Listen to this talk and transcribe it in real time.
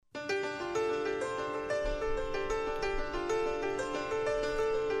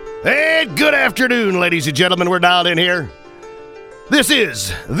And good afternoon, ladies and gentlemen. We're dialed in here. This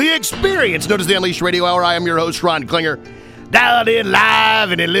is The Experience, known as the Unleashed Radio Hour. I am your host, Ron Klinger. Dialed in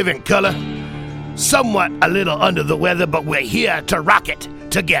live and in living color. Somewhat a little under the weather, but we're here to rock it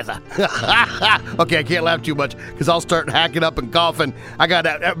together. Okay, I can't laugh too much because I'll start hacking up and coughing. I got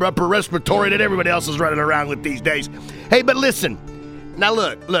that upper respiratory that everybody else is running around with these days. Hey, but listen. Now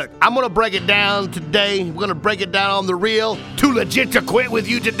look, I'm going to break it down today. We're going to break it down on the real. Too legit to quit with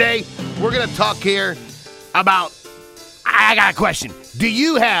you today. We're going to talk here about, I got a question. Do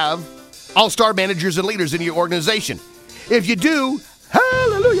you have all-star managers and leaders in your organization? If you do,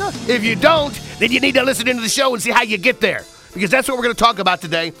 hallelujah. If you don't, then you need to listen into the show and see how you get there. Because that's what we're going to talk about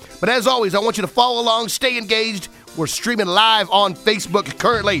today. But as always, I want you to follow along, stay engaged. We're streaming live on Facebook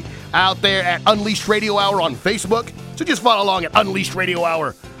currently out there at Unleashed Radio Hour on Facebook. So just follow along at Unleashed Radio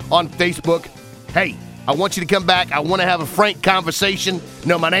Hour on Facebook. Hey, I want you to come back. I want to have a frank conversation.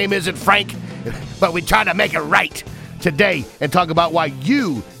 No, my name isn't Frank, but we try to make it right today and talk about why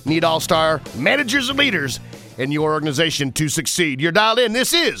you need all-star managers and leaders in your organization to succeed. You're dialed in.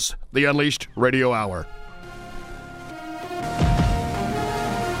 This is the Unleashed Radio Hour.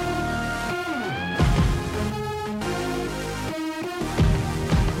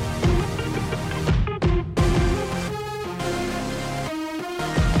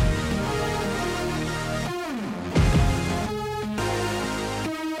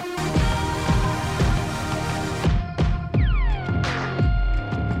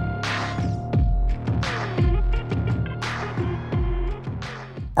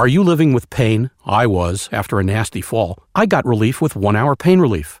 Are you living with pain? I was, after a nasty fall. I got relief with 1 Hour Pain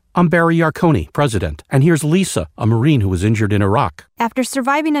Relief. I'm Barry Yarconi, president, and here's Lisa, a Marine who was injured in Iraq. After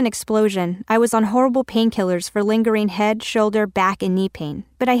surviving an explosion, I was on horrible painkillers for lingering head, shoulder, back, and knee pain,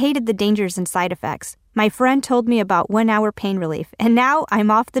 but I hated the dangers and side effects. My friend told me about 1 Hour Pain Relief, and now I'm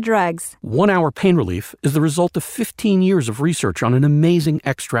off the drugs. 1 Hour Pain Relief is the result of 15 years of research on an amazing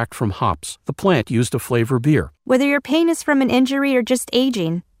extract from hops, the plant used to flavor beer. Whether your pain is from an injury or just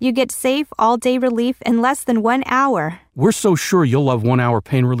aging, you get safe, all-day relief in less than 1 hour. We're so sure you'll love 1 Hour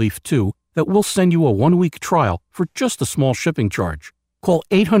Pain Relief, too, that we'll send you a 1-week trial for just a small shipping charge. Call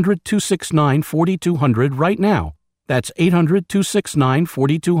 800-269-4200 right now. That's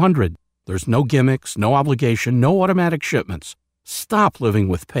 800-269-4200. There's no gimmicks, no obligation, no automatic shipments. Stop living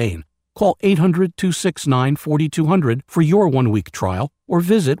with pain. Call 800-269-4200 for your 1-week trial or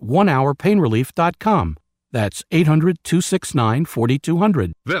visit onehourpainrelief.com. That's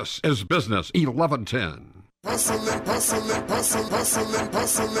 800-269-4200. This is Business 1110. Hustling, hustling, hustling, hustling, hustling,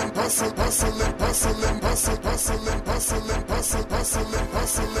 hustling, hustling, hustling, hustling, hustling, hustling, hustling, hustling,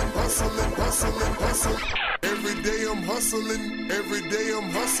 hustling, hustling, hustling, hustling. Every day I'm hustling, every day I'm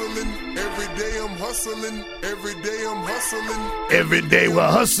hustling, every day I'm hustling, every day I'm hustling. Every day we're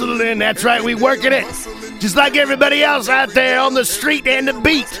hustling. That's right, we working it. Just like everybody else out there on the street and the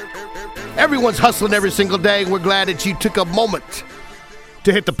beat. Everyone's hustling every single day. We're glad that you took a moment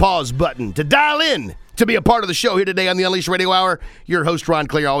to hit the pause button, to dial in, to be a part of the show here today on the Unleashed Radio Hour. Your host, Ron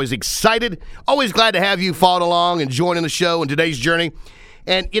Klinger, always excited, always glad to have you follow along and join in the show in today's journey.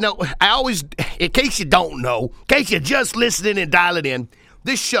 And, you know, I always, in case you don't know, in case you're just listening and dialing in,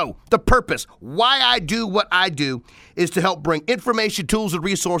 this show, the purpose, why I do what I do, is to help bring information, tools, and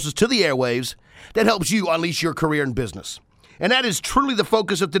resources to the airwaves that helps you unleash your career and business. And that is truly the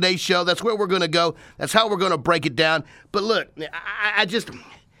focus of today's show. That's where we're going to go. That's how we're going to break it down. But look, I've had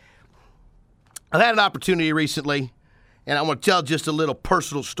an opportunity recently, and I want to tell just a little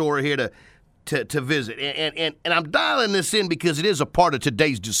personal story here to visit. And I'm dialing this in because it is a part of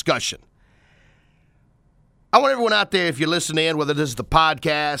today's discussion. I want everyone out there, if you're listening, whether this is the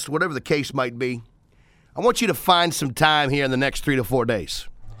podcast, whatever the case might be, I want you to find some time here in the next 3 to 4 days.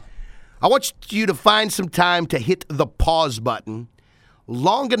 I want you to find some time to hit the pause button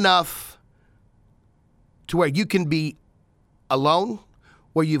long enough to where you can be alone,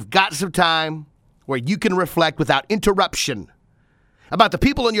 where you've got some time, where you can reflect without interruption about the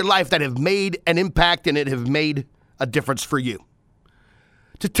people in your life that have made an impact and it have made a difference for you.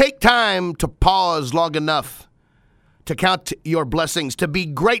 To take time to pause long enough to count your blessings, to be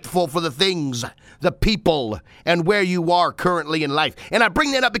grateful for the things, the people, and where you are currently in life. And I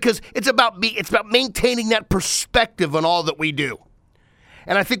bring that up because it's about maintaining that perspective on all that we do.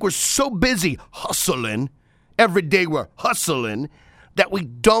 And I think we're so busy hustling, every day we're hustling, that we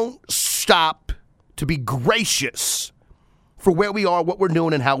don't stop to be gracious for where we are, what we're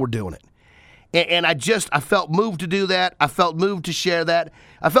doing, and how we're doing it. And I felt moved to do that. I felt moved to share that.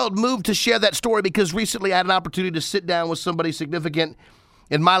 I felt moved to share that story because recently I had an opportunity to sit down with somebody significant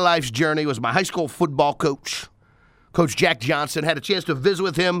in my life's journey. It was my high school football coach, Coach Jack Johnson. Had a chance to visit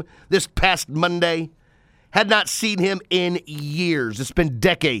with him this past Monday. Had not seen him in years. It's been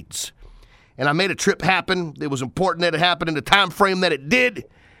decades. And I made a trip happen. It was important that it happened in the time frame that it did.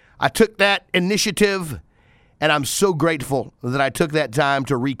 I took that initiative, and I'm so grateful that I took that time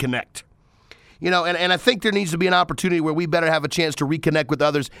to reconnect. And I think there needs to be an opportunity where we better have a chance to reconnect with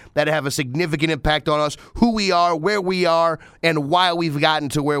others that have a significant impact on us, who we are, where we are, and why we've gotten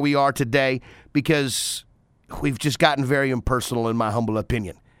to where we are today, because we've just gotten very impersonal, in my humble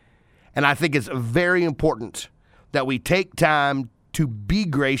opinion. And I think it's very important that we take time to be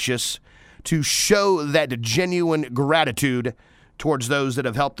gracious, to show that genuine gratitude towards those that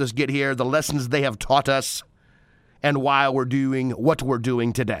have helped us get here, the lessons they have taught us, and why we're doing what we're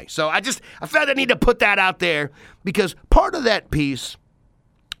doing today. So I felt I need to put that out there because part of that piece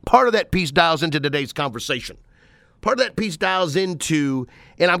dials into today's conversation. Part of that piece dials into,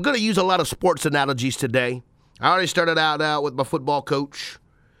 and I'm going to use a lot of sports analogies today. I already started out with my football coach.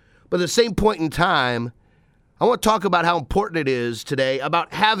 But at the same point in time, I want to talk about how important it is today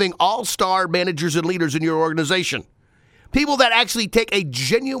about having all-star managers and leaders in your organization. People that actually take a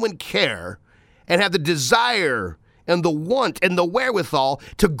genuine care and have the desire and the want and the wherewithal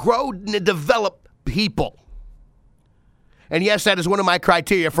to grow and develop people. And yes, that is one of my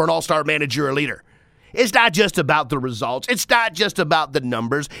criteria for an all-star manager or leader. It's not just about the results. It's not just about the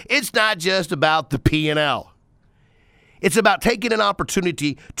numbers. It's not just about the P&L. It's about taking an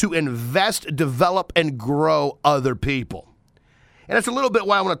opportunity to invest, develop, and grow other people. And that's a little bit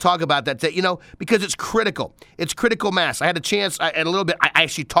why I want to talk about that today, because it's critical. It's critical mass. I had a chance, I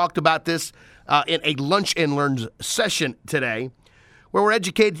actually talked about this in a Lunch and Learn session today, where we're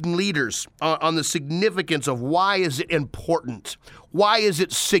educating leaders on the significance of why is it important. Why is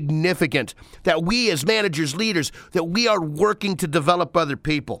it significant that we as managers, leaders, that we are working to develop other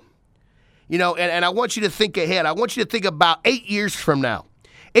people? And I want you to think ahead. I want you to think about 8 years from now.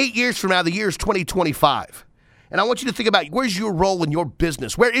 8 years from now, the year is 2025. And I want you to think about where's your role in your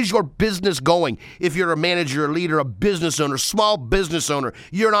business? Where is your business going? If you're a manager, a leader, a business owner, small business owner,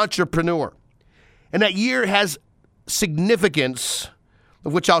 you're an entrepreneur. And that year has significance,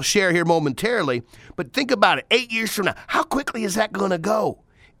 of which I'll share here momentarily. But think about it. 8 years from now, how quickly is that going to go?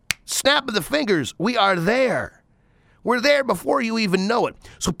 Snap of the fingers, we are there. We're there before you even know it.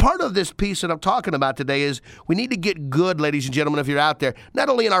 So part of this piece that I'm talking about today is we need to get good, ladies and gentlemen, if you're out there, not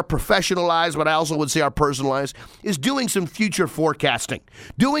only in our professional lives, but I also would say our personal lives, is doing some future forecasting,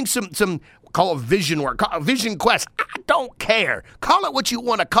 doing some call it vision work, call it vision quest. I don't care. Call it what you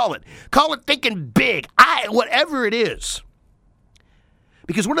want to call it. Call it thinking big, whatever it is.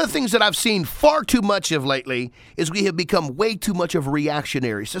 Because one of the things that I've seen far too much of lately is we have become way too much of a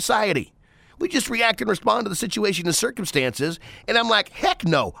reactionary society. We just react and respond to the situation and circumstances, and I'm like, heck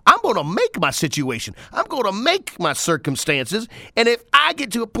no, I'm going to make my situation. I'm going to make my circumstances, and if I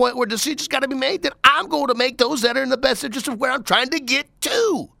get to a point where decisions got to be made, then I'm going to make those that are in the best interest of where I'm trying to get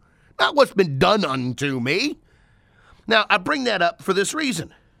to, not what's been done unto me. Now, I bring that up for this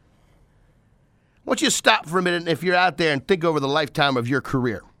reason. I want you to stop for a minute if you're out there and think over the lifetime of your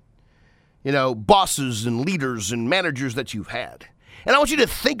career. Bosses and leaders and managers that you've had. And I want you to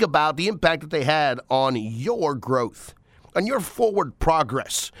think about the impact that they had on your growth, on your forward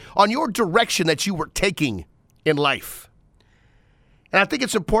progress, on your direction that you were taking in life. And I think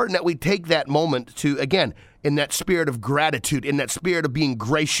it's important that we take that moment to, again, in that spirit of gratitude, in that spirit of being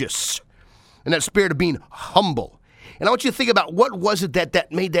gracious, in that spirit of being humble. And I want you to think about what was it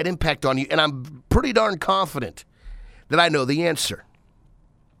that made that impact on you. And I'm pretty darn confident that I know the answer.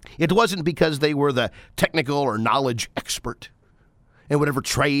 It wasn't because they were the technical or knowledge expert in whatever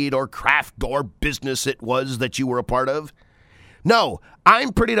trade or craft or business it was that you were a part of. No,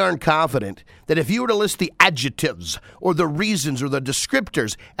 I'm pretty darn confident that if you were to list the adjectives or the reasons or the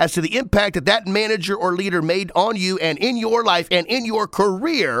descriptors as to the impact that manager or leader made on you and in your life and in your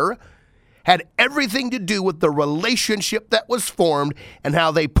career, had everything to do with the relationship that was formed and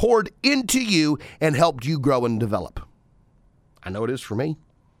how they poured into you and helped you grow and develop. I know it is for me.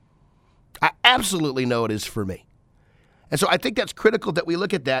 I absolutely know it is for me. And so I think that's critical that we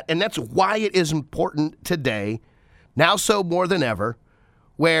look at that, and that's why it is important today, now so more than ever,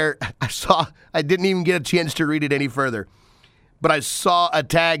 where I didn't even get a chance to read it any further, but I saw a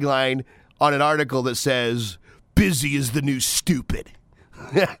tagline on an article that says, busy is the new stupid.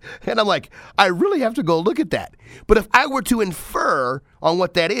 And I'm like, I really have to go look at that. But if I were to infer on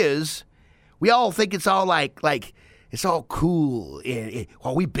what that is, we all think it's all like it's all cool.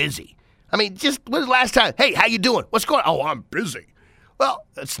 Are we busy? I mean, just when was the last time? Hey, how you doing? What's going on? Oh, I'm busy. Well,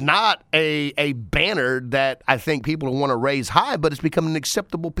 it's not a banner that I think people want to raise high, but it's become an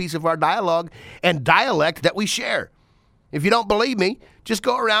acceptable piece of our dialogue and dialect that we share. If you don't believe me, just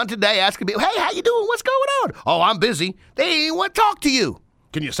go around today asking people, hey, how you doing? What's going on? Oh, I'm busy. They ain't want to talk to you.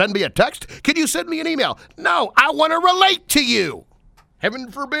 Can you send me a text? Can you send me an email? No, I want to relate to you. Heaven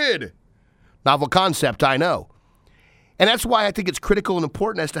forbid. Novel concept, I know. And that's why I think it's critical and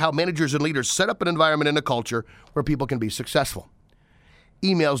important as to how managers and leaders set up an environment and a culture where people can be successful.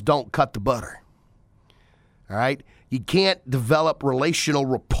 Emails don't cut the butter. All right? You can't develop relational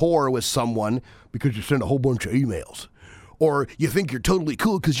rapport with someone because you send a whole bunch of emails. Or you think you're totally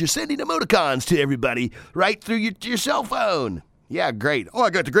cool because you're sending emoticons to everybody right through your cell phone. Yeah, great. Oh,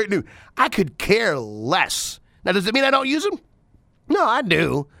 I got the great news. I could care less. Now, does it mean I don't use them? No, I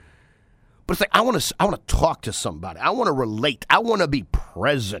do. But it's like I want to talk to somebody. I want to relate. I want to be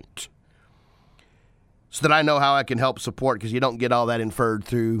present so that I know how I can help support, because you don't get all that inferred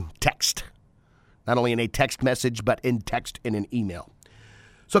through text. Not only in a text message, but in text and in email.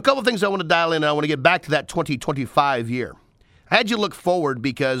 So a couple of things I want to dial in, and I want to get back to that 2025 year. I had you look forward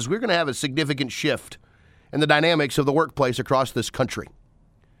because we're going to have a significant shift in the dynamics of the workplace across this country.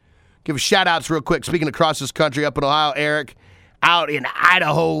 Give shout-outs real quick. Speaking across this country, up in Ohio, Eric. Out in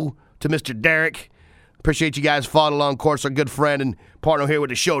Idaho to Mr. Derek. Appreciate you guys following along. Of course, our good friend and partner here with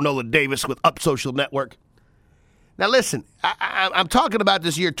the show, Nola Davis with Up Social Network. Now, listen, I'm talking about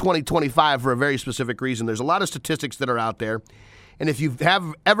this year 2025 for a very specific reason. There's a lot of statistics that are out there. And if you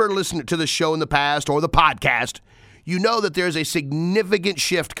have ever listened to the show in the past or the podcast, you know that there's a significant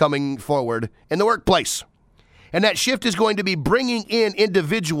shift coming forward in the workplace. And that shift is going to be bringing in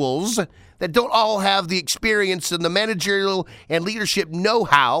individuals that don't all have the experience and the managerial and leadership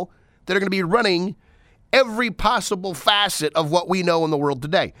know-how that are going to be running every possible facet of what we know in the world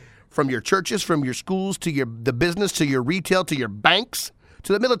today. From your churches, from your schools, to the business, to your retail, to your banks,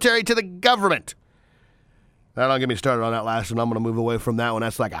 to the military, to the government. Now, don't get me started on that last one. I'm going to move away from that one.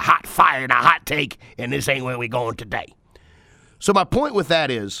 That's like a hot fire and a hot take, and this ain't where we're going today. So my point with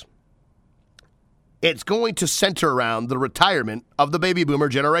that is, it's going to center around the retirement of the baby boomer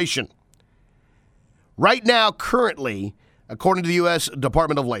generation. Right now, currently, according to the U.S.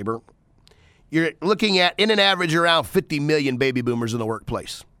 Department of Labor, you're looking at, in an average, around 50 million baby boomers in the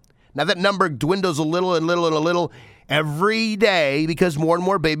workplace. Now, that number dwindles a little and little and a little every day because more and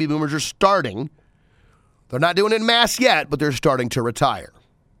more baby boomers are starting. They're not doing it en masse yet, but they're starting to retire.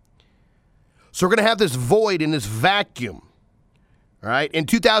 So we're going to have this void in this vacuum. All right? In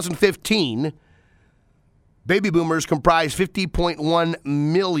 2015, baby boomers comprised 50.1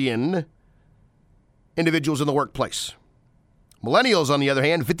 million individuals in the workplace. Millennials, on the other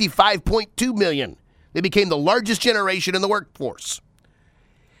hand, 55.2 million. They became the largest generation in the workforce.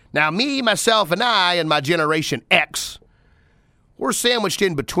 Now, me, myself, and I, and my Generation X, we're sandwiched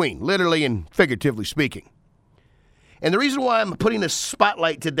in between, literally and figuratively speaking. And the reason why I'm putting a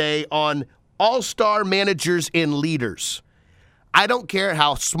spotlight today on all-star managers and leaders, I don't care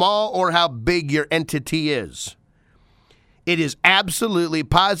how small or how big your entity is. It is absolutely,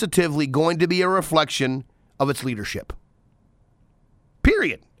 positively going to be a reflection of its leadership.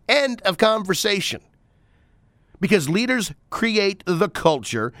 Period. End of conversation. Because leaders create the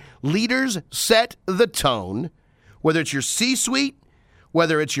culture. Leaders set the tone. Whether it's your C-suite,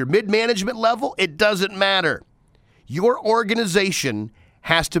 whether it's your mid-management level, it doesn't matter. Your organization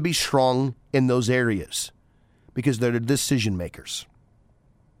has to be strong in those areas because they're the decision makers.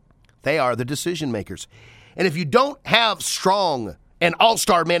 They are the decision makers. And if you don't have strong and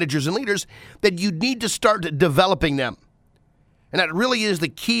all-star managers and leaders, then you need to start developing them. And that really is the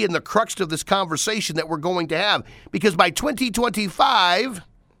key and the crux of this conversation that we're going to have. Because by 2025,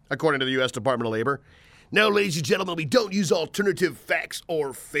 according to the U.S. Department of Labor, no, ladies and gentlemen, we don't use alternative facts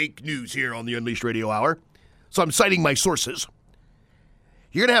or fake news here on the Unleashed Radio Hour. So I'm citing my sources.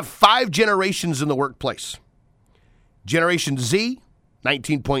 You're going to have 5 generations in the workplace. Generation Z,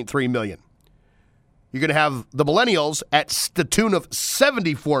 19.3 million. You're going to have the millennials at the tune of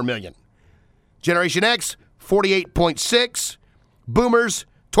 74 million. Generation X, 48.6. Boomers,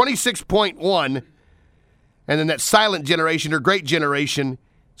 26.1. And then that silent generation or great generation,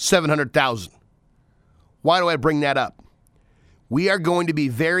 700,000. Why do I bring that up? We are going to be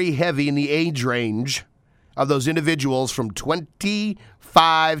very heavy in the age range of those individuals from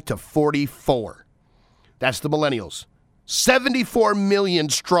 25 to 44. That's the millennials. 74 million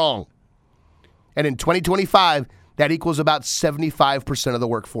strong. And in 2025, that equals about 75% of the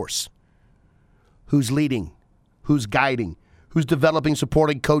workforce. Who's leading? Who's guiding? Who's developing,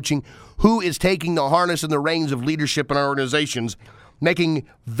 supporting, coaching? Who is taking the harness and the reins of leadership in our organizations, making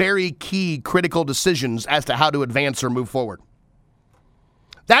very key, critical decisions as to how to advance or move forward?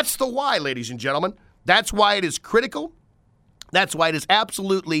 That's the why, ladies and gentlemen. That's why it is critical. That's why it is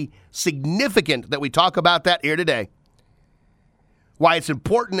absolutely significant that we talk about that here today. why it's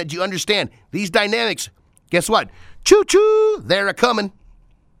important that you understand these dynamics. Guess what? Choo-choo, they're a-coming.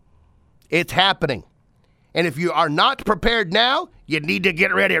 It's happening. And if you are not prepared now, you need to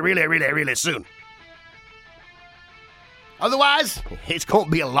get ready really, really, really soon. Otherwise, it's going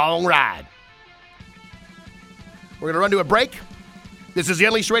to be a long ride. We're going to run to a break. This is the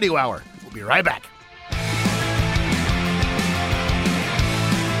Unleashed Radio Hour. We'll be right back.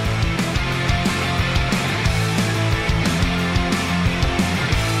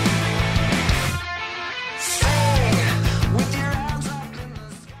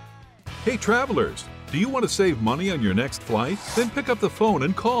 Hey travelers, do you want to save money on your next flight? Then pick up the phone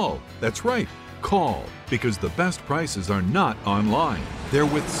and call. That's right, call, because the best prices are not online. They're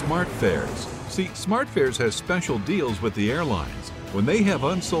with SmartFares. See, SmartFares has special deals with the airlines. When they have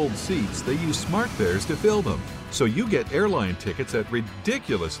unsold seats, they use SmartFares to fill them. So you get airline tickets at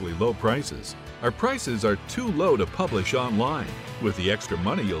ridiculously low prices. Our prices are too low to publish online. With the extra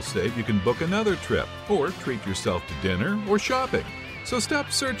money you'll save, you can book another trip or treat yourself to dinner or shopping. So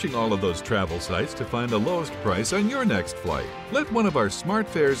stop searching all of those travel sites to find the lowest price on your next flight. Let one of our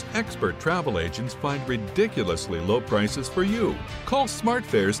SmartFares expert travel agents find ridiculously low prices for you. Call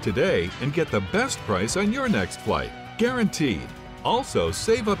SmartFares today and get the best price on your next flight. Guaranteed. Also,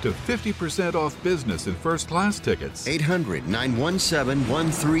 save up to 50% off business and first-class tickets.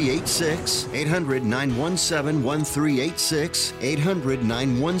 800-917-1386. 800-917-1386.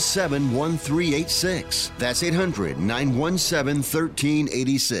 800-917-1386. That's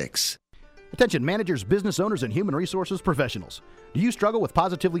 800-917-1386. Attention managers, business owners, and human resources professionals. Do you struggle with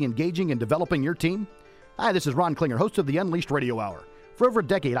positively engaging and developing your team? Hi, this is Ron Klinger, host of the Unleashed Radio Hour. For over a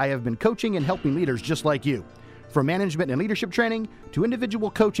decade, I have been coaching and helping leaders just like you. From management and leadership training to individual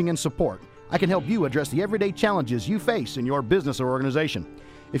coaching and support, I can help you address the everyday challenges you face in your business or organization.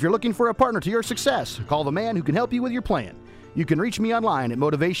 If you're looking for a partner to your success, call the man who can help you with your plan. You can reach me online at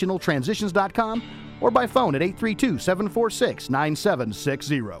motivationaltransitions.com or by phone at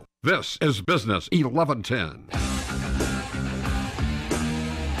 832-746-9760. This is Business 1110.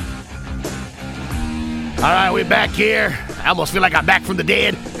 All right, we're back here. I almost feel like I'm back from the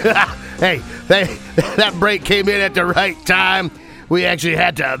dead. Hey, that break came in at the right time. We actually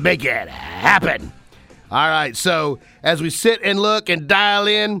had to make it happen. All right, so as we sit and look and dial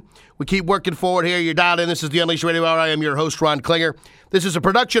in, we keep working forward here. You're dialed in. This is the Unleashed Radio Hour. I am your host, Ron Klinger. This is a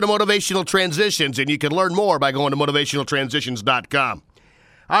production of Motivational Transitions, and you can learn more by going to motivationaltransitions.com.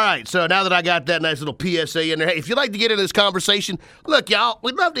 All right, so now that I got that nice little PSA in there, hey, if you'd like to get into this conversation, look, y'all,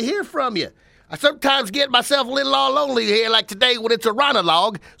 we'd love to hear from you. I sometimes get myself a little all lonely here, like today when it's a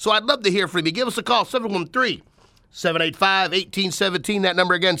monologue, so I'd love to hear from you. Give us a call, 713-785-1817. That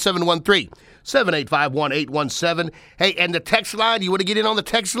number again, 713-785-1817. Hey, and the text line, you want to get in on the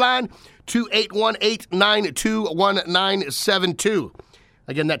text line? 281-892-1972.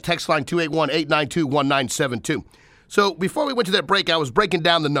 Again, that text line, 281-892-1972. So before we went to that break, I was breaking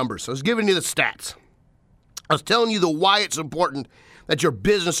down the numbers. I was giving you the stats. I was telling you the why it's important that your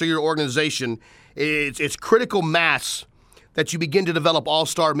business or your organization, it's critical mass that you begin to develop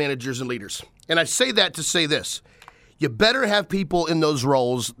all-star managers and leaders. And I say that to say this. You better have people in those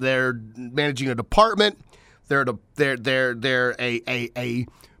roles. They're managing a department. They're a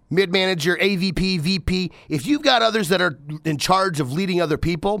mid-manager, AVP, VP. If you've got others that are in charge of leading other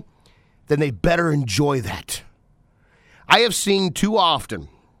people, then they better enjoy that. I have seen too often,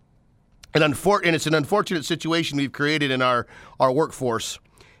 and it's an unfortunate situation we've created in our workforce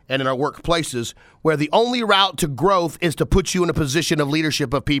and in our workplaces, where the only route to growth is to put you in a position of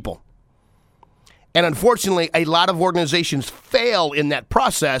leadership of people. And unfortunately, a lot of organizations fail in that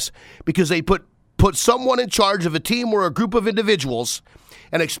process because they put someone in charge of a team or a group of individuals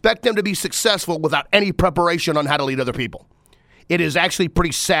and expect them to be successful without any preparation on how to lead other people. It is actually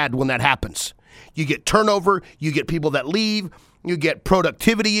pretty sad when that happens. You get turnover, you get people that leave, you get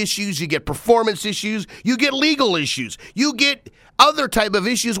productivity issues, you get performance issues, you get legal issues, you get other type of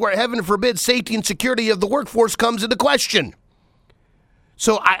issues where, heaven forbid, safety and security of the workforce comes into question.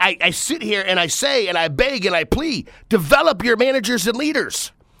 So I sit here and I say and I beg and I plead, develop your managers and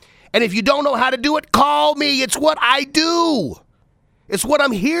leaders. And if you don't know how to do it, call me. It's what I do. It's what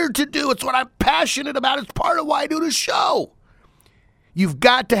I'm here to do. It's what I'm passionate about. It's part of why I do the show. You've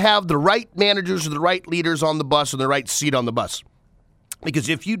got to have the right managers or the right leaders on the bus and the right seat on the bus. Because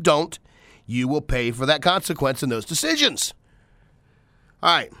if you don't, you will pay for that consequence in those decisions.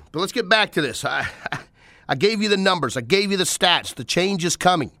 All right, but let's get back to this. I gave you the numbers. I gave you the stats. The change is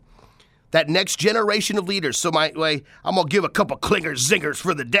coming. That next generation of leaders. So I'm going to give a couple Klinger zingers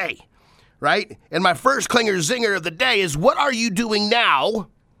for the day, right? And my first Klinger zinger of the day is, what are you doing now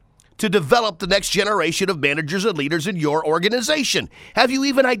to develop the next generation of managers and leaders in your organization? Have you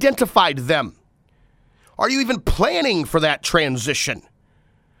even identified them? Are you even planning for that transition?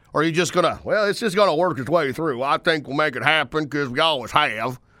 Or are you just going to, well, it's just going to work its way through. I think we'll make it happen because we always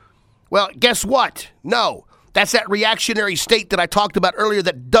have. Well, guess what? No. That's that reactionary state that I talked about earlier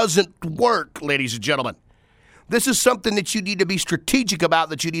that doesn't work, ladies and gentlemen. This is something that you need to be strategic about,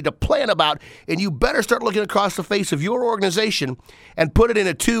 that you need to plan about, and you better start looking across the face of your organization and put it in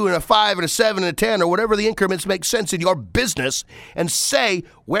a 2 and a 5 and a 7 and a 10 or whatever the increments make sense in your business and say,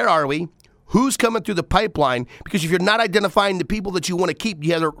 where are we? Who's coming through the pipeline? Because if you're not identifying the people that you want to keep,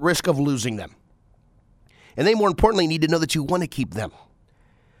 you have a risk of losing them. And they, more importantly, need to know that you want to keep them.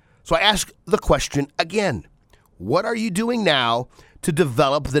 So I ask the question again. What are you doing now to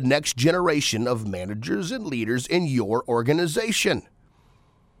develop the next generation of managers and leaders in your organization?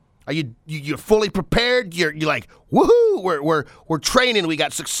 Are you're fully prepared? You're like, woohoo, we're training, we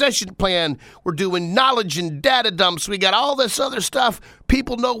got succession plan, we're doing knowledge and data dumps, we got all this other stuff.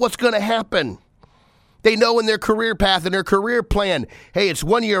 People know what's going to happen. They know in their career path and their career plan, hey, it's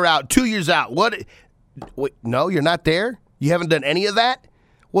 1 year out, 2 years out. Wait, no, you're not there? You haven't done any of that?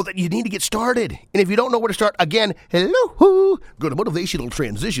 Well, then you need to get started. And if you don't know where to start, again, hello, go to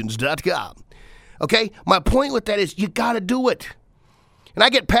motivationaltransitions.com. Okay? My point with that is you got to do it. And I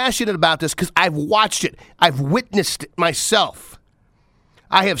get passionate about this because I've watched it. I've witnessed it myself.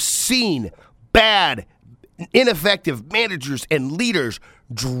 I have seen bad, ineffective managers and leaders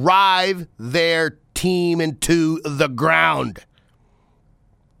drive their team into the ground.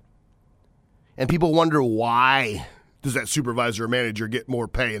 And people wonder, why does that supervisor or manager get more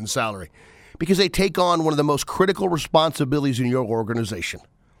pay and salary? Because they take on one of the most critical responsibilities in your organization.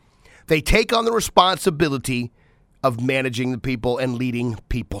 They take on the responsibility of managing the people and leading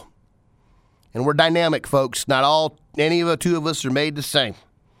people. And we're dynamic, folks. Not any of the two of us are made the same.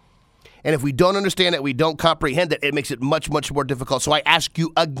 And if we don't understand it, we don't comprehend it, it makes it much, much more difficult. So I ask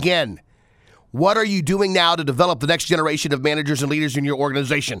you again, what are you doing now to develop the next generation of managers and leaders in your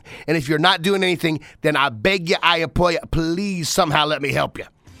organization? And if you're not doing anything, then I beg you, I implore you, please somehow let me help you.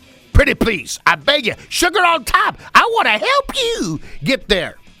 Pretty please. I beg you. Sugar on top. I want to help you get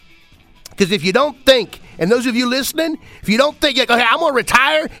there. Because if you don't think, and those of you listening, if you don't think, okay, I'm going to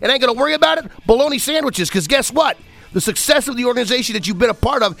retire and I ain't going to worry about it, bologna sandwiches. Because guess what? The success of the organization that you've been a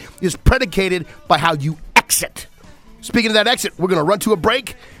part of is predicated by how you exit. Speaking of that exit, we're going to run to a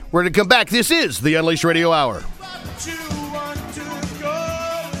break. We're going to come back. This is the Unleashed Radio Hour.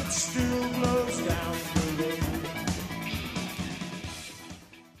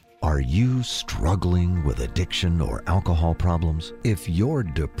 Are you struggling with addiction or alcohol problems? If you're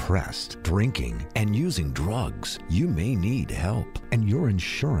depressed, drinking, and using drugs, you may need help, and your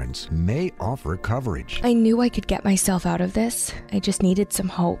insurance may offer coverage. I knew I could get myself out of this. I just needed some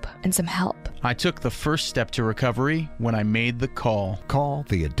hope and some help. I took the first step to recovery when I made the call. Call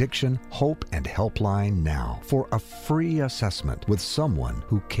the Addiction, Hope, and Helpline now for a free assessment with someone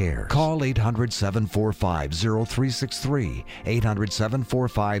who cares. Call 800-745-0363,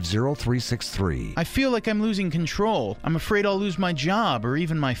 800-745-0363. I feel like I'm losing control. I'm afraid I'll lose my job or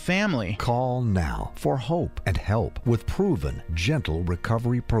even my family. Call now for hope and help with proven, gentle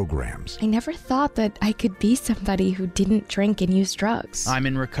recovery programs. I never thought that I could be somebody who didn't drink and use drugs. I'm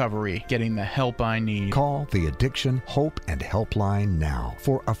in recovery, getting the help I need. Call the Addiction, Hope, and Helpline now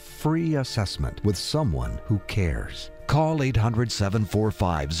for a free assessment with someone who cares. Call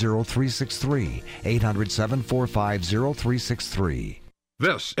 800-745-0363, 800-745-0363.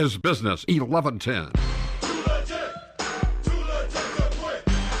 This is Business 1110.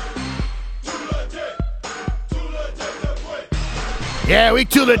 Yeah, we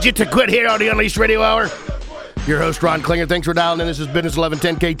too legit to quit here on the Unleashed Radio Hour. Your host, Ron Klinger. Thanks for dialing in. This is Business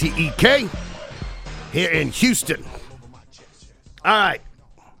 1110 KTEK here in Houston. All right.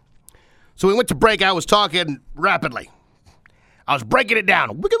 So we went to break. I was talking rapidly. I was breaking it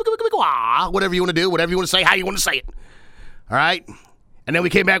down. Whatever you want to do, whatever you want to say, how you want to say it. All right? And then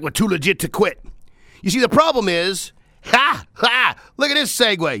we came back with too legit to quit. You see, the problem is, look at this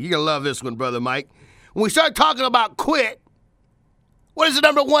segue. You're going to love this one, Brother Mike. When we start talking about quit, what is the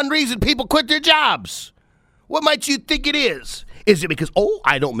number one reason people quit their jobs? What might you think it is? Is it because,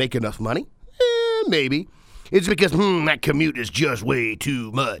 I don't make enough money? Maybe. Is it because, that commute is just way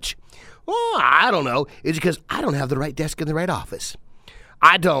too much? I don't know. Is it because I don't have the right desk in the right office?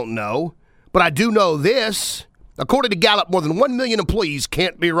 I don't know. But I do know this. According to Gallup, more than 1 million employees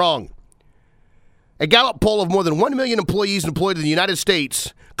can't be wrong. A Gallup poll of more than 1 million employees employed in the United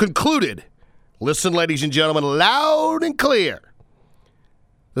States concluded, listen, ladies and gentlemen, loud and clear,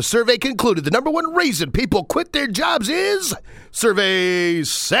 The survey concluded the number one reason people quit their jobs is, survey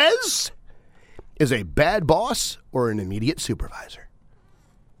says, is a bad boss or an immediate supervisor.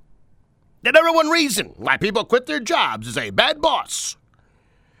 The number one reason why people quit their jobs is a bad boss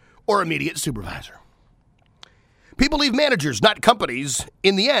or immediate supervisor. People leave managers, not companies.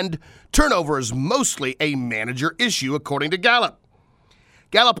 In the end, turnover is mostly a manager issue, according to Gallup.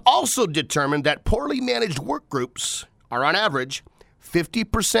 Gallup also determined that poorly managed work groups are, on average,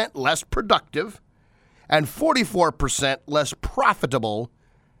 50% less productive and 44% less profitable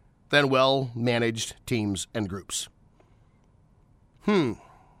than well-managed teams and groups. So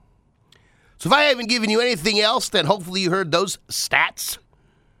if I haven't given you anything else, then hopefully you heard those stats.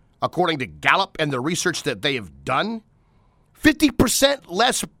 According to Gallup and the research that they have done, 50%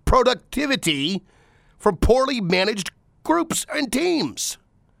 less productivity from poorly managed groups and teams.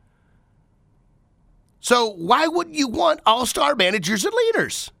 So why wouldn't you want all-star managers and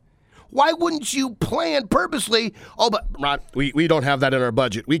leaders? Why wouldn't you plan purposely? Oh, but Ron, we don't have that in our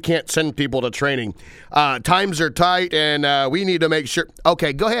budget. We can't send people to training. Times are tight, and we need to make sure.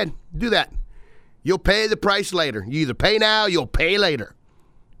 Okay, go ahead. Do that. You'll pay the price later. You either pay now, you'll pay later.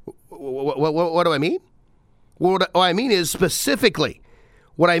 What do I mean? What I mean is specifically,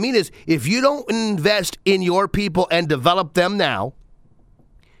 what I mean is if you don't invest in your people and develop them now,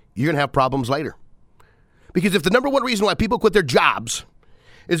 you're going to have problems later. Because if the number one reason why people quit their jobs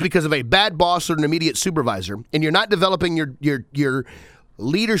is because of a bad boss or an immediate supervisor, and you're not developing your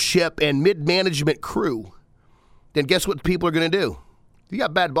leadership and mid-management crew, then guess what people are going to do? You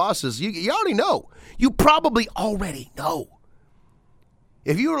got bad bosses. You already know. You probably already know.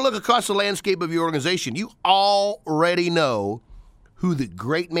 If you were to look across the landscape of your organization, you already know who the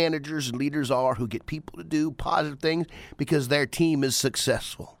great managers and leaders are who get people to do positive things because their team is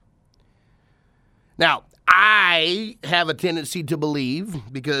successful. Now, I have a tendency to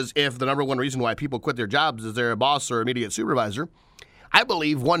believe, because if the number one reason why people quit their jobs is they're a boss or immediate supervisor, I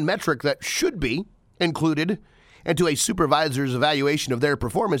believe one metric that should be included into a supervisor's evaluation of their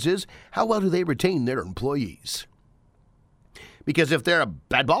performance is how well do they retain their employees. Because if they're a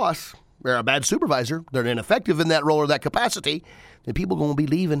bad boss or a bad supervisor, they're ineffective in that role or that capacity, then people are going to be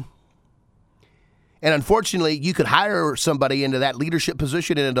leaving. And unfortunately, you could hire somebody into that leadership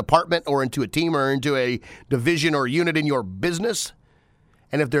position in a department or into a team or into a division or unit in your business.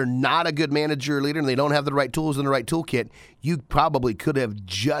 And if they're not a good manager or leader and they don't have the right tools and the right toolkit, you probably could have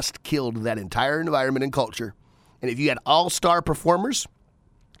just killed that entire environment and culture. And if you had all-star performers,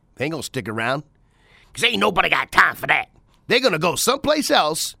 they ain't going to stick around because ain't nobody got time for that. They're going to go someplace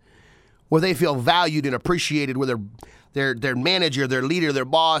else where they feel valued and appreciated, where their manager, their leader, their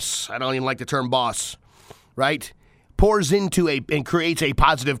boss, I don't even like the term boss, right, pours into and creates a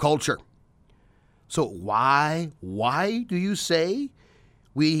positive culture. So why do you say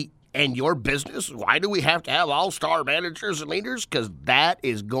we, and your business, why do we have to have all-star managers and leaders? Because that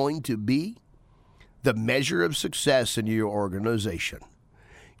is going to be the measure of success in your organization.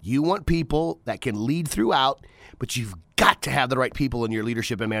 You want people that can lead throughout, but you've got to have the right people in your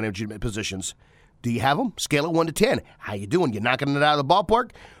leadership and management positions. Do you have them? Scale of 1 to 10. How you doing? You knocking it out of the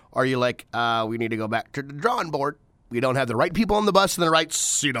ballpark? Or are you like, we need to go back to the drawing board. We don't have the right people on the bus and the right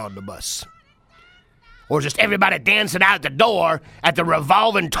seat on the bus. Or just everybody dancing out the door at the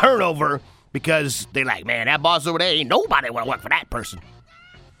revolving turnover because they like, man, that boss over there, ain't nobody want to work for that person.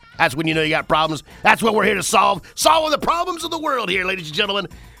 That's when you know you got problems. That's what we're here to solve. Solving the problems of the world here, ladies and gentlemen,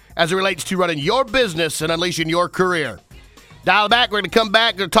 as it relates to running your business and unleashing your career. Dial back. We're going to come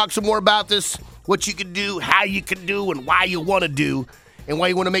back. We're going to talk some more about this, what you can do, how you can do, and why you want to do, and why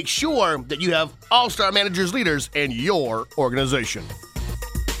you want to make sure that you have all-star managers, leaders in your organization.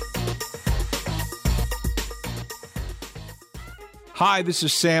 Hi, this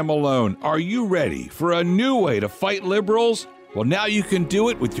is Sam Malone. Are you ready for a new way to fight liberals? Well, now you can do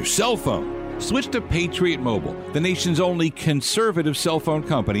it with your cell phone. Switch to Patriot Mobile, the nation's only conservative cell phone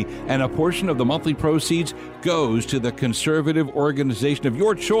company, and a portion of the monthly proceeds goes to the conservative organization of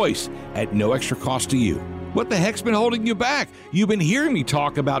your choice at no extra cost to you. What the heck's been holding you back? You've been hearing me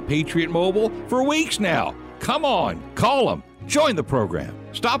talk about Patriot Mobile for weeks now. Come on, call them. Join the program.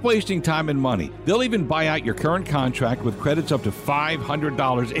 Stop wasting time and money. They'll even buy out your current contract with credits up to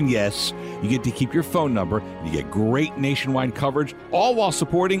 $500. And yes, you get to keep your phone number. And you get great nationwide coverage, all while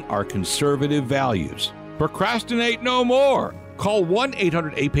supporting our conservative values. Procrastinate no more. Call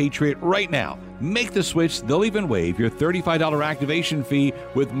 1-800-A-PATRIOT right now. Make the switch. They'll even waive your $35 activation fee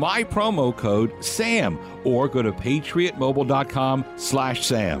with my promo code SAM. Or go to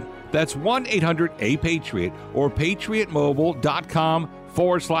patriotmobile.com/SAM. That's 1-800-A-PATRIOT or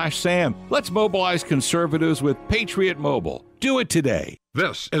patriotmobile.com/SAM. Let's mobilize conservatives with Patriot Mobile. Do it today.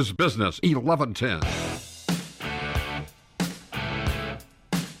 This is Business 1110.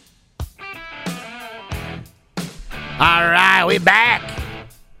 All right, we back.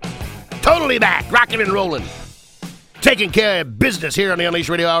 Totally back. Rocking and rolling. Taking care of business here on the Unleashed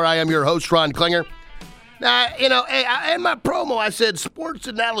Radio Hour. I am your host, Ron Klinger. Now, in my promo, I said sports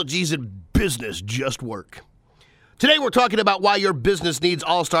analogies in business just work. Today, we're talking about why your business needs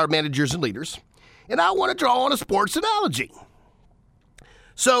all-star managers and leaders. And I want to draw on a sports analogy.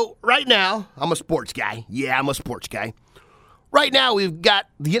 So, right now, I'm a sports guy. Yeah, I'm a sports guy. Right now, we've got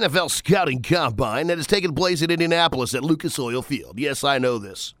the NFL Scouting Combine that is taking place in Indianapolis at Lucas Oil Field. Yes, I know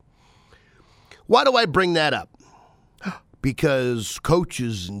this. Why do I bring that up? Because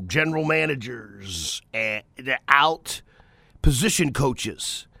coaches and general managers and position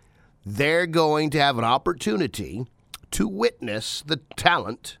coaches, they're going to have an opportunity to witness the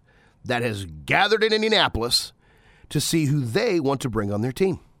talent that has gathered in Indianapolis to see who they want to bring on their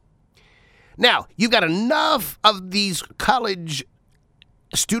team. Now, you've got enough of these college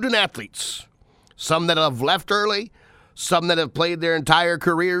student athletes, some that have left early, some that have played their entire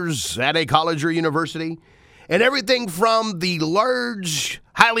careers at a college or university, and everything from the large,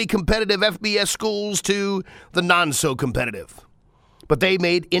 highly competitive FBS schools to the non-so-competitive. But they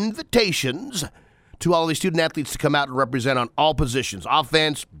made invitations to all these student athletes to come out and represent on all positions,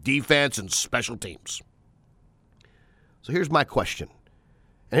 offense, defense, and special teams. So here's my question.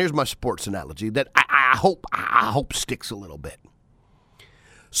 And here's my sports analogy that I hope sticks a little bit.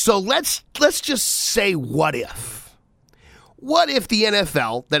 So let's just say what if? What if the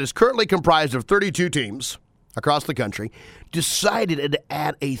NFL, that is currently comprised of 32 teams across the country, decided to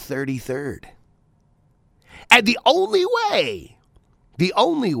add a 33rd? And the only way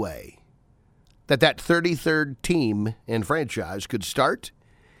that 33rd team and franchise could start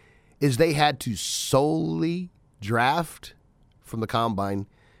is they had to solely draft from the combine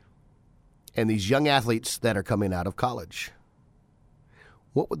and these young athletes that are coming out of college.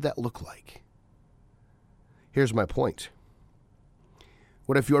 What would that look like? Here's my point.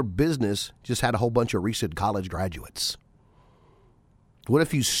 What if your business just had a whole bunch of recent college graduates? What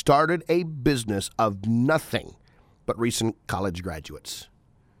if you started a business of nothing but recent college graduates?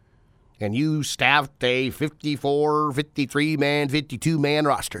 And you staffed a 54, 53-man, 52-man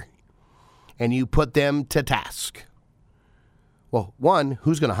roster. And you put them to task. Well, one,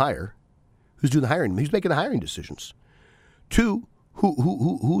 who's going to hire? Who's doing the hiring? Who's making the hiring decisions? Two,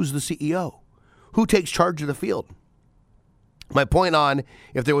 who's the CEO? Who takes charge of the field? My point on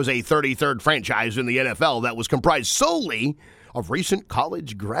if there was a 33rd franchise in the NFL that was comprised solely of recent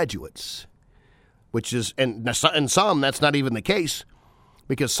college graduates, which is, and in some, that's not even the case,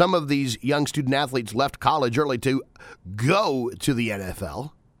 because some of these young student athletes left college early to go to the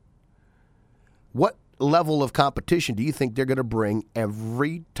NFL. What level of competition do you think they're going to bring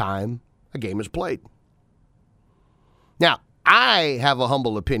every time a game is played? Now, I have a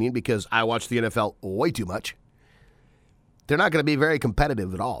humble opinion because I watch the NFL way too much. They're not going to be very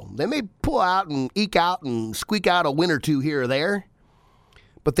competitive at all. They may pull out and eke out and squeak out a win or two here or there,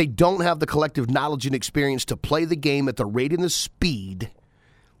 but they don't have the collective knowledge and experience to play the game at the rate and the speed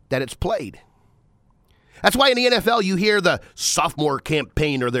that it's played. That's why in the NFL you hear the sophomore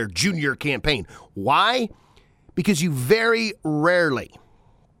campaign or their junior campaign. Why? Because you very rarely,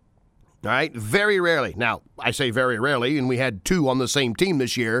 all right, very rarely. Now, I say very rarely, and we had two on the same team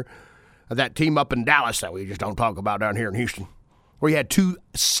this year. That team up in Dallas that we just don't talk about down here in Houston, where you had two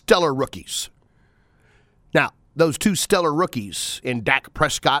stellar rookies. Now, those two stellar rookies in Dak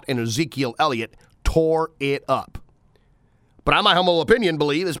Prescott and Ezekiel Elliott tore it up. But I, my humble opinion,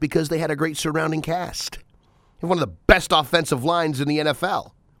 believe is because they had a great surrounding cast. One of the best offensive lines in the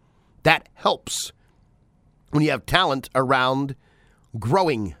NFL. That helps when you have talent around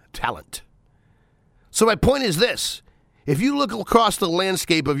growing talent. So my point is this. If you look across the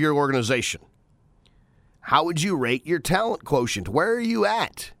landscape of your organization, how would you rate your talent quotient? Where are you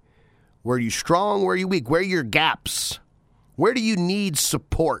at? Where are you strong? Where are you weak? Where are your gaps? Where do you need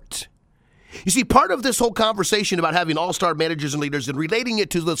support? You see, part of this whole conversation about having all-star managers and leaders and relating it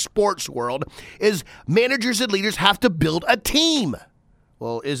to the sports world is managers and leaders have to build a team.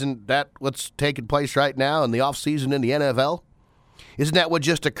 Well, isn't that what's taking place right now in the offseason in the NFL? Isn't that what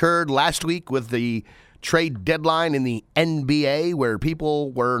just occurred last week with the trade deadline in the NBA where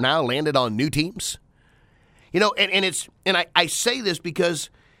people were now landed on new teams? You know, and I say this because,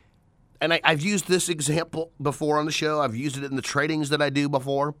 and I've used this example before on the show. I've used it in the tradings that I do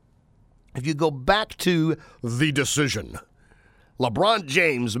before. If you go back to The Decision, LeBron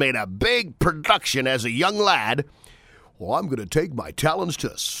James made a big production as a young lad. Well, I'm going to take my talents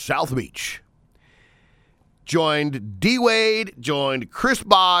to South Beach. joined D-Wade, joined Chris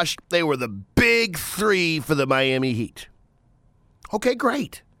Bosh. They were the big three for the Miami Heat. Okay,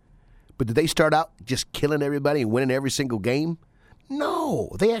 great. But did they start out just killing everybody and winning every single game? No,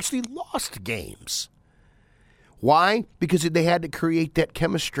 they actually lost games. Why? Because they had to create that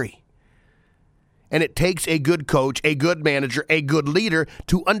chemistry. And it takes a good coach, a good manager, a good leader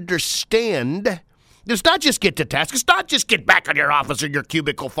to understand. It's not just get to task. It's not just get back on your office or your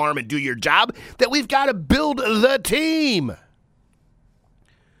cubicle farm and do your job. That we've got to build the team.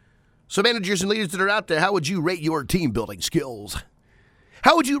 So managers and leaders that are out there, how would you rate your team building skills?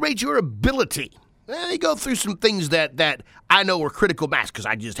 How would you rate your ability? Well, they go through some things that I know are critical mass because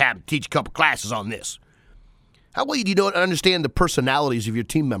I just had to teach a couple classes on this. How well do you know and understand the personalities of your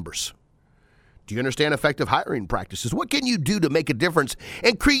team members? Do you understand effective hiring practices? What can you do to make a difference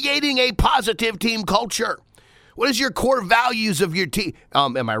in creating a positive team culture? What is your core values of your team?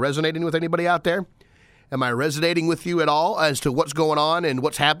 Am I resonating with anybody out there? Am I resonating with you at all as to what's going on and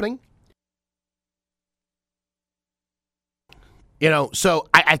what's happening? So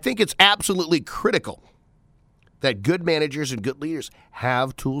I think it's absolutely critical that good managers and good leaders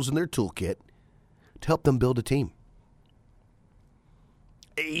have tools in their toolkit to help them build a team.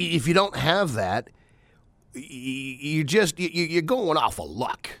 If you don't have that, you're going off of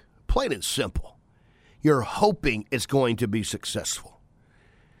luck, plain and simple. You're hoping it's going to be successful.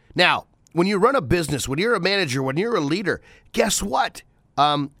 Now, when you run a business, when you're a manager, when you're a leader, guess what?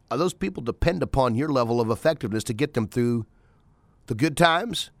 Those people depend upon your level of effectiveness to get them through the good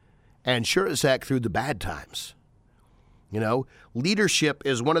times and sure as heck through the bad times. Leadership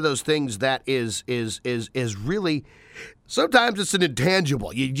is one of those things that is really, sometimes it's an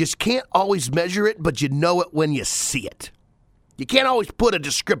intangible. You just can't always measure it, but you know it when you see it. You can't always put a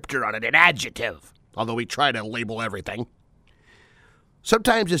descriptor on it, an adjective, although we try to label everything.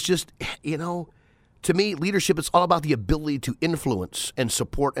 Sometimes it's just, to me, leadership is all about the ability to influence and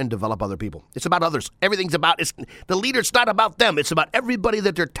support and develop other people. It's about others. Everything's about, the leader, it's not about them. It's about everybody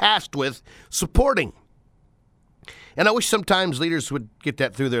that they're tasked with supporting. And I wish sometimes leaders would get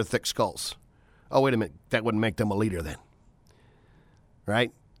that through their thick skulls. Oh, wait a minute. That wouldn't make them a leader then.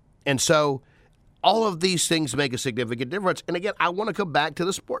 Right? And so all of these things make a significant difference. And again, I want to come back to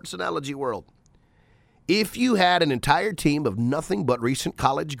the sports analogy world. If you had an entire team of nothing but recent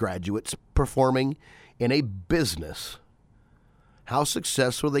college graduates performing in a business, how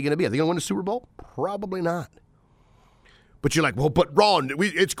successful are they going to be? Are they going to win a Super Bowl? Probably not. But you're like, well, but Ron,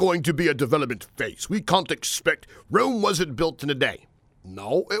 it's going to be a development phase. We can't expect. Rome wasn't built in a day.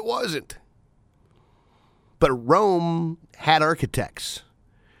 No, it wasn't. But Rome had architects.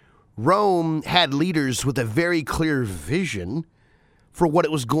 Rome had leaders with a very clear vision for what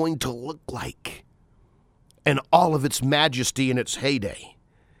it was going to look like and all of its majesty in its heyday.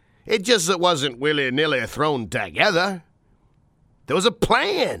 It wasn't willy-nilly thrown together. There was a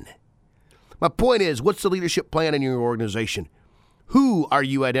plan. My point is, what's the leadership plan in your organization? Who are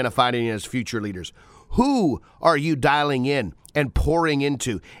you identifying as future leaders? Who are you dialing in and pouring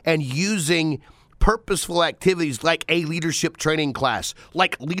into and using purposeful activities like a leadership training class,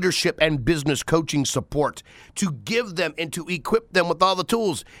 like leadership and business coaching support to give them and to equip them with all the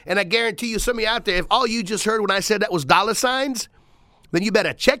tools? And I guarantee you, some of you out there, if all you just heard when I said that was dollar signs, then you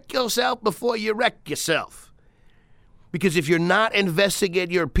better check yourself before you wreck yourself. Because if you're not investing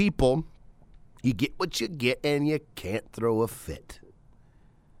in your people, you get what you get, and you can't throw a fit.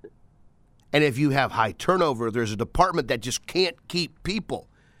 And if you have high turnover, there's a department that just can't keep people.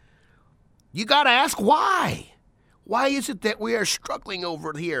 You got to ask why. Why is it that we are struggling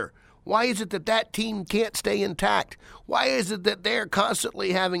over here? Why is it that team can't stay intact? Why is it that they're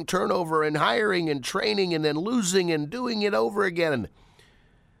constantly having turnover and hiring and training and then losing and doing it over again?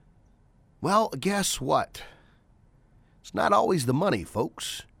 Well, guess what? It's not always the money,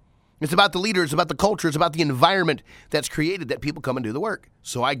 folks. It's about the leader, it's about the culture, it's about the environment that's created that people come and do the work.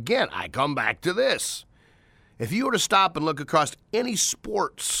 So again, I come back to this. If you were to stop and look across any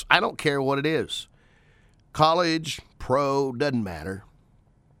sports, I don't care what it is, college, pro, doesn't matter,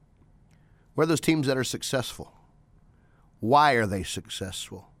 where are those teams that are successful? Why are they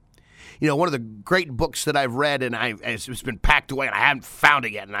successful? One of the great books that I've read, and it's been packed away, and I haven't found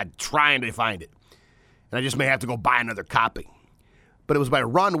it yet, and I'm trying to find it. And I just may have to go buy another copy. But it was by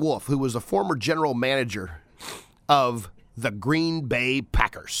Ron Wolf, who was a former general manager of the Green Bay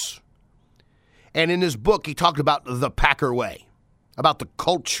Packers. And in his book, he talked about the Packer way, about the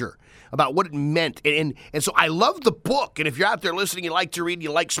culture, about what it meant. And so I love the book. And if you're out there listening, you like to read,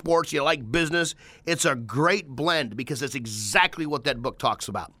 you like sports, you like business, it's a great blend because it's exactly what that book talks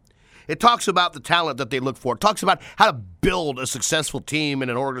about. It talks about the talent that they look for. It talks about how to build a successful team and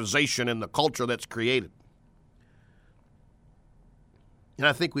an organization and the culture that's created. And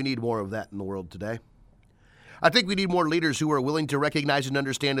I think we need more of that in the world today. I think we need more leaders who are willing to recognize and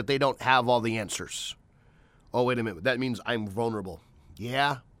understand that they don't have all the answers. Oh, wait a minute. That means I'm vulnerable.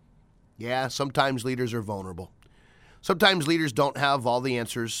 Yeah, sometimes leaders are vulnerable. Sometimes leaders don't have all the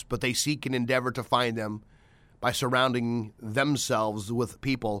answers, but they seek and endeavor to find them by surrounding themselves with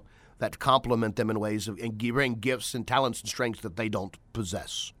people that complement them in ways of, and bring gifts and talents and strengths that they don't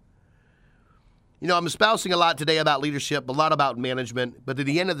possess. You know, I'm espousing a lot today about leadership, a lot about management, but at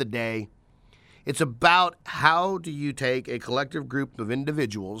the end of the day, it's about how do you take a collective group of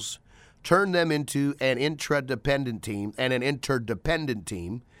individuals, turn them into an intradependent team and an interdependent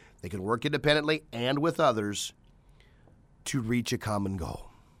team. They can work independently and with others to reach a common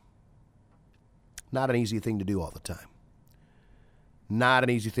goal. Not an easy thing to do all the time. Not an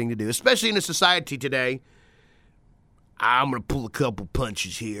easy thing to do, especially in a society today. I'm going to pull a couple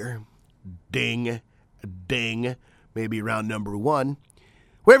punches here. Ding, ding, maybe around number one,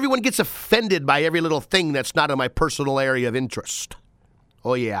 where everyone gets offended by every little thing that's not in my personal area of interest.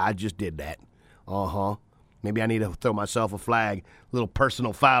 Oh, yeah, I just did that. Maybe I need to throw myself a flag, a little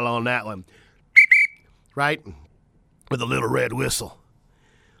personal foul on that one. Right? With a little red whistle.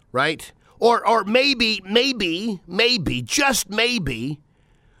 Right? Or maybe, just maybe,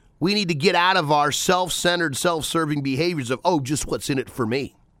 we need to get out of our self-centered, self-serving behaviors of, just what's in it for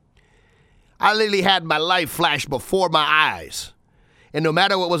me. I literally had my life flash before my eyes. And no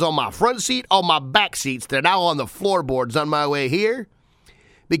matter what was on my front seat or my back seats, they're now on the floorboards on my way here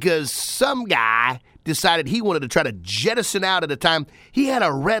because some guy decided he wanted to try to jettison out at a time. He had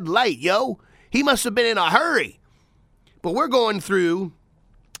a red light, yo. He must have been in a hurry. But we're going through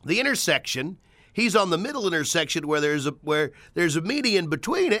the intersection. He's on the middle intersection where there's a median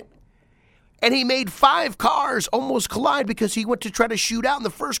between it. And he made 5 cars almost collide because he went to try to shoot out and the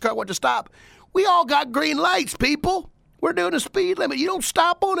first car went to stop. We all got green lights, people. We're doing a speed limit. You don't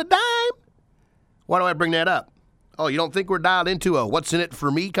stop on a dime. Why do I bring that up? Oh, you don't think we're dialed into a what's in it for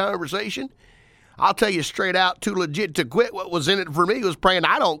me conversation? I'll tell you straight out, too legit to quit. What was in it for me was praying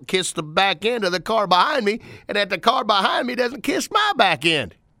I don't kiss the back end of the car behind me and that the car behind me doesn't kiss my back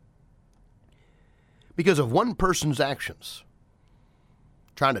end. Because of one person's actions.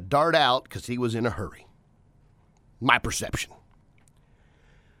 Trying to dart out because he was in a hurry. My perception.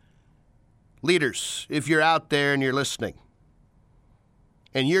 Leaders, if you're out there and you're listening,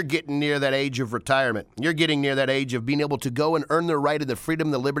 and you're getting near that age of retirement, you're getting near that age of being able to go and earn the right and the freedom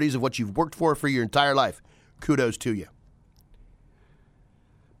and the liberties of what you've worked for your entire life, kudos to you.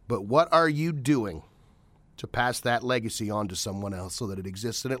 But what are you doing to pass that legacy on to someone else so that it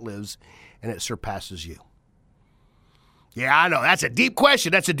exists and it lives and it surpasses you? Yeah, I know. That's a deep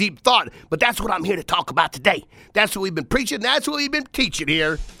question. That's a deep thought. But that's what I'm here to talk about today. That's what we've been preaching. That's what we've been teaching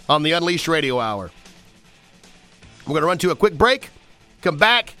here on the Unleashed Radio Hour. We're going to run to a quick break, come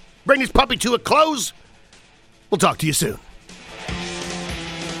back, bring this puppy to a close. We'll talk to you soon.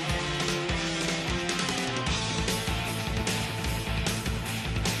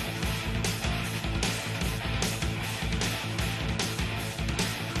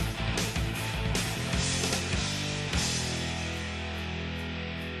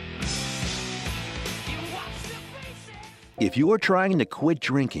 If you're trying to quit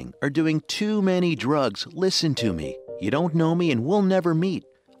drinking or doing too many drugs, listen to me. You don't know me and we'll never meet.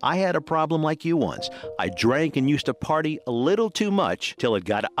 I had a problem like you once. I drank and used to party a little too much till it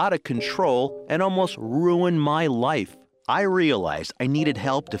got out of control and almost ruined my life. I realized I needed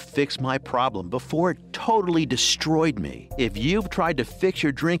help to fix my problem before it totally destroyed me. If you've tried to fix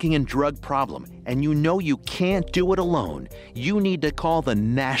your drinking and drug problem and you know you can't do it alone, you need to call the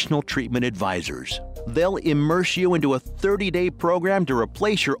National Treatment Advisors. They'll immerse you into a 30-day program to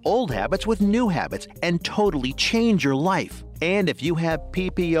replace your old habits with new habits and totally change your life. And if you have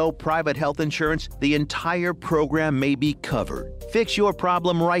PPO private health insurance, the entire program may be covered. Fix your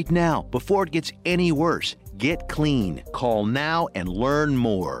problem right now before it gets any worse. Get clean. Call now and learn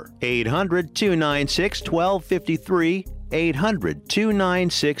more. 800-296-1253.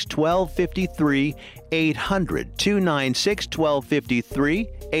 800-296-1253. 800-296-1253.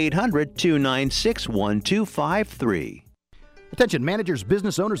 800-296-1253. Attention managers,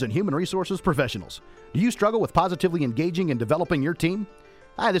 business owners, and human resources professionals. Do you struggle with positively engaging and developing your team?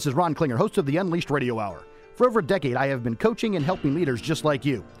 Hi, this is Ron Klinger, host of the Unleashed Radio Hour. For over a decade, I have been coaching and helping leaders just like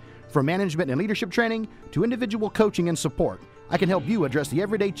you. From management and leadership training to individual coaching and support, I can help you address the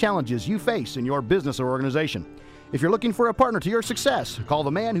everyday challenges you face in your business or organization. If you're looking for a partner to your success, call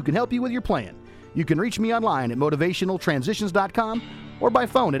the man who can help you with your plan. You can reach me online at motivationaltransitions.com or by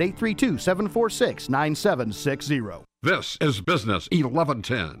phone at 832-746-9760. This is Business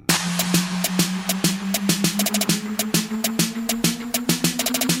 1110.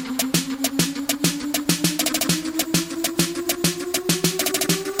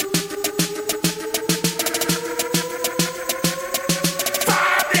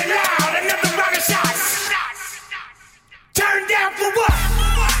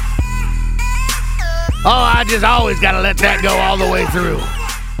 just always got to let that go all the way through.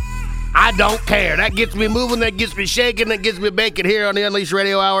 I don't care. That gets me moving, that gets me shaking, that gets me baking here on the Unleashed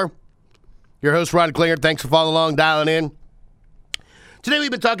Radio Hour. Your host, Ron Klinger. Thanks for following along, dialing in. Today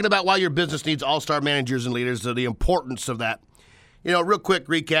we've been talking about why your business needs all-star managers and leaders, the importance of that. You know, real quick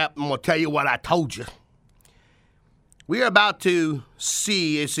recap, I'm going to tell you what I told you. We are about to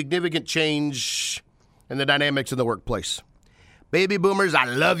see a significant change in the dynamics of the workplace. Baby boomers, I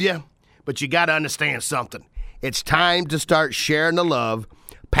love you, but you got to understand something. It's time to start sharing the love,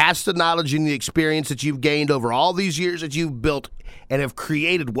 pass the knowledge and the experience that you've gained over all these years that you've built and have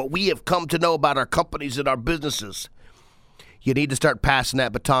created what we have come to know about our companies and our businesses. You need to start passing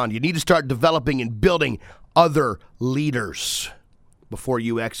that baton. You need to start developing and building other leaders before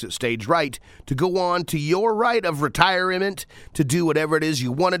you exit stage right to go on to your right of retirement to do whatever it is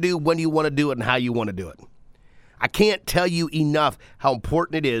you want to do, when you want to do it, and how you want to do it. I can't tell you enough how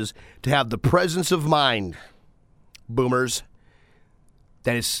important it is to have the presence of mind, boomers,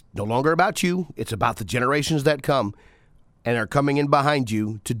 that it's no longer about you. It's about the generations that come and are coming in behind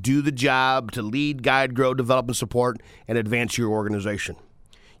you to do the job, to lead, guide, grow, develop, and support, and advance your organization.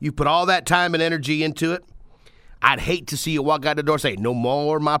 You put all that time and energy into it. I'd hate to see you walk out the door and say, no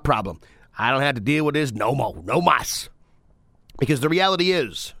more my problem. I don't have to deal with this no more, no mas. Because the reality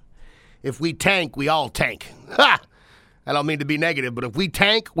is, if we tank, we all tank. Ha! I don't mean to be negative, but if we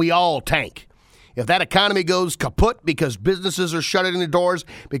tank, we all tank. If that economy goes kaput because businesses are shutting their doors,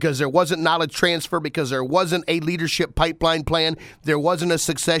 because there wasn't knowledge transfer, because there wasn't a leadership pipeline plan, there wasn't a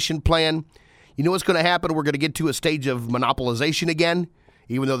succession plan, you know what's going to happen? We're going to get to a stage of monopolization again,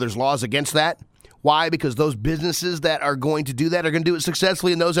 even though there's laws against that. Why? Because those businesses that are going to do that are going to do it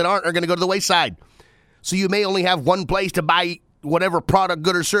successfully, and those that aren't are going to go to the wayside. So you may only have one place to buy whatever product,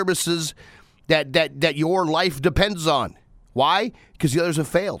 good, or services that your life depends on. Why? Because the others have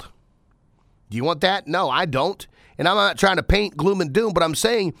failed. Do you want that? No, I don't. And I'm not trying to paint gloom and doom, but I'm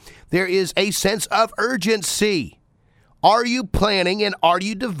saying there is a sense of urgency. Are you planning and are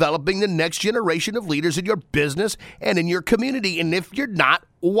you developing the next generation of leaders in your business and in your community? And if you're not,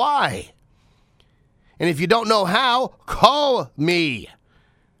 why? And if you don't know how, call me.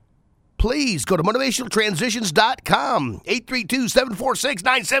 Please go to motivationaltransitions.com,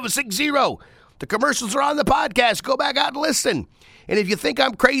 832-746-9760. The commercials are on the podcast. Go back out and listen. And if you think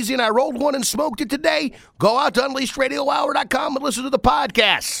I'm crazy and I rolled one and smoked it today, go out to unleashedradiohour.com and listen to the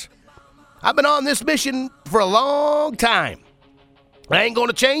podcast. I've been on this mission for a long time. I ain't going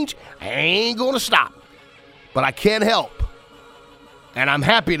to change. I ain't going to stop. But I can't help. And I'm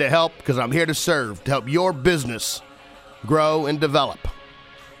happy to help because I'm here to serve, to help your business grow and develop.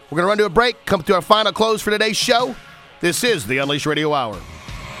 We're going to run to a break, come to our final close for today's show. This is the Unleashed Radio Hour.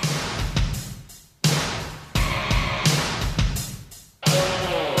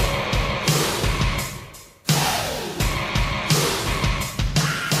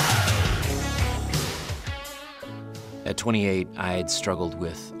 At 28, I had struggled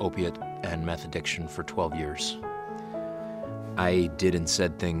with opiate and meth addiction for 12 years. I did and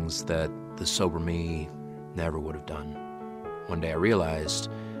said things that the sober me never would have done. One day I realized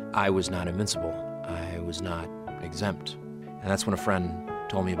I was not invincible. I was not exempt. And that's when a friend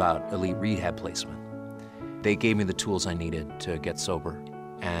told me about Elite Rehab Placement. They gave me the tools I needed to get sober,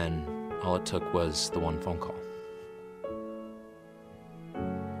 and all it took was the one phone call.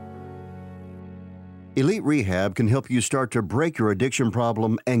 Elite Rehab can help you start to break your addiction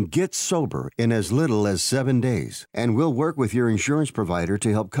problem and get sober in as little as 7 days. And we'll work with your insurance provider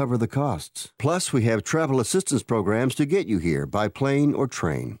to help cover the costs. Plus, we have travel assistance programs to get you here by plane or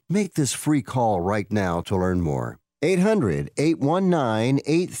train. Make this free call right now to learn more.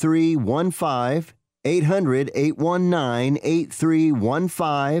 800-819-8315.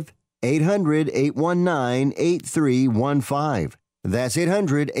 800-819-8315. 800-819-8315. That's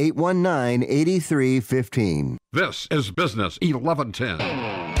 800-819-8315. This is Business 1110. All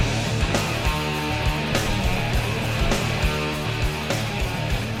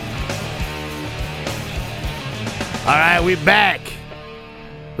right, we back.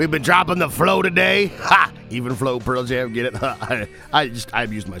 We've been dropping the flow today. Ha! Even flow, Pearl Jam, get it? I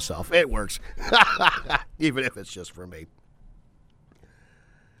amused myself. It works. Even if it's just for me.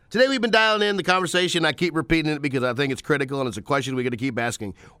 Today we've been dialing in the conversation. I keep repeating it because I think it's critical and it's a question we're going to keep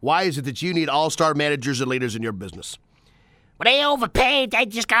asking. Why is it that you need all-star managers and leaders in your business? Well, they overpaid. They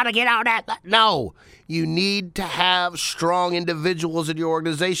just got to get out of that. No. You need to have strong individuals in your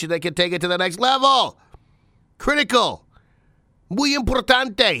organization that can take it to the next level. Critical. Muy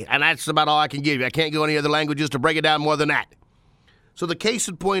importante. And that's about all I can give you. I can't go any other languages to break it down more than that. So the case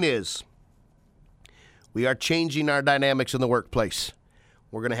in point is we are changing our dynamics in the workplace.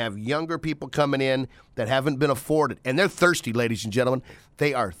 We're going to have younger people coming in that haven't been afforded. And they're thirsty, ladies and gentlemen.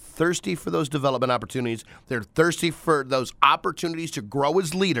 They are thirsty for those development opportunities. They're thirsty for those opportunities to grow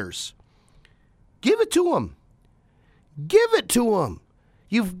as leaders. Give it to them. Give it to them.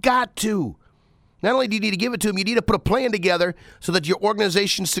 You've got to. Not only do you need to give it to them, you need to put a plan together so that your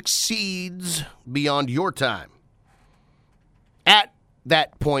organization succeeds beyond your time. At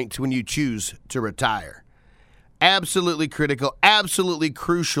that point when you choose to retire. Absolutely critical, absolutely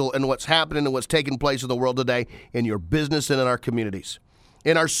crucial in what's happening and what's taking place in the world today in your business and in our communities,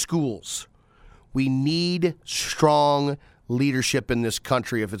 in our schools. We need strong leadership in this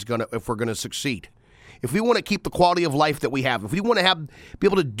country if we're going to succeed. If we want to keep the quality of life that we have, if we want to be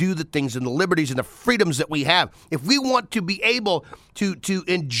able to do the things and the liberties and the freedoms that we have, if we want to be able to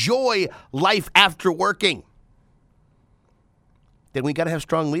enjoy life after working, then we got to have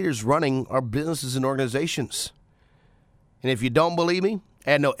strong leaders running our businesses and organizations. And if you don't believe me,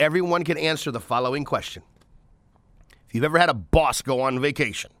 and no, everyone can answer the following question. If you've ever had a boss go on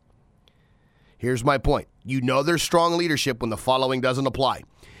vacation, here's my point. You know there's strong leadership when the following doesn't apply.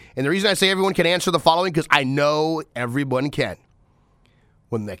 And the reason I say everyone can answer the following, because I know everyone can.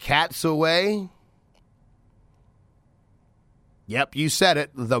 When the cat's away, yep, you said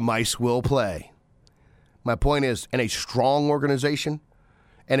it, the mice will play. My point is, in a strong organization,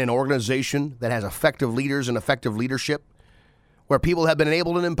 and an organization that has effective leaders and effective leadership, where people have been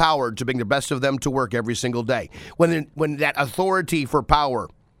enabled and empowered to bring the best of them to work every single day, when that authority for power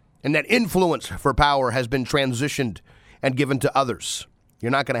and that influence for power has been transitioned and given to others,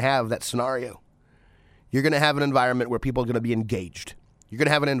 you're not going to have that scenario. You're going to have an environment where people are going to be engaged. You're going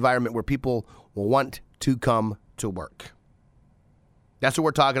to have an environment where people will want to come to work. That's what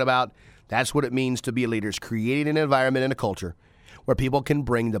we're talking about. That's what it means to be leaders, creating an environment and a culture where people can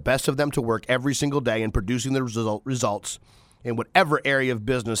bring the best of them to work every single day and producing the results in whatever area of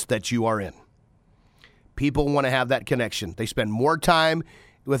business that you are in. People want to have that connection. They spend more time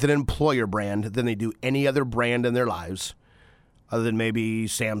with an employer brand than they do any other brand in their lives, other than maybe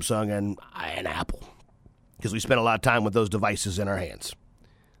Samsung and Apple, because we spend a lot of time with those devices in our hands.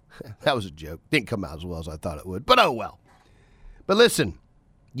 That was a joke. Didn't come out as well as I thought it would, but oh well. But listen,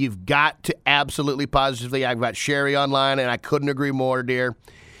 you've got to absolutely positively, I've got Sherry online, and I couldn't agree more, dear.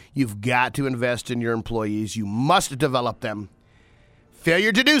 You've got to invest in your employees. You must develop them.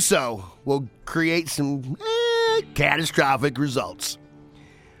 Failure to do so will create some catastrophic results.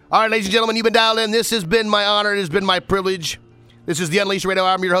 All right, ladies and gentlemen, you've been dialed in. This has been my honor. It has been my privilege. This is the Unleashed Radio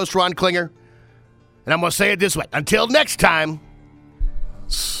Hour. I'm your host, Ron Klinger. And I'm going to say it this way. Until next time,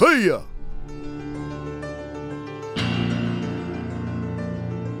 see ya.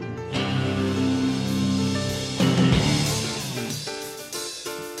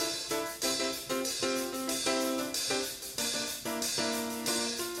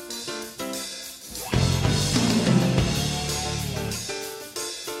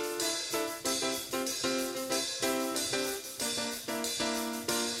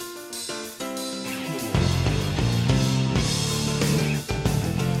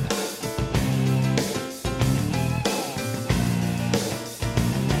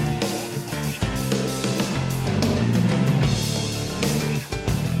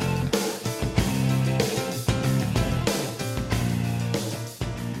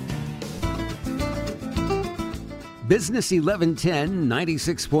 Business 1110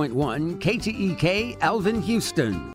 96.1 KTEK Alvin, Houston.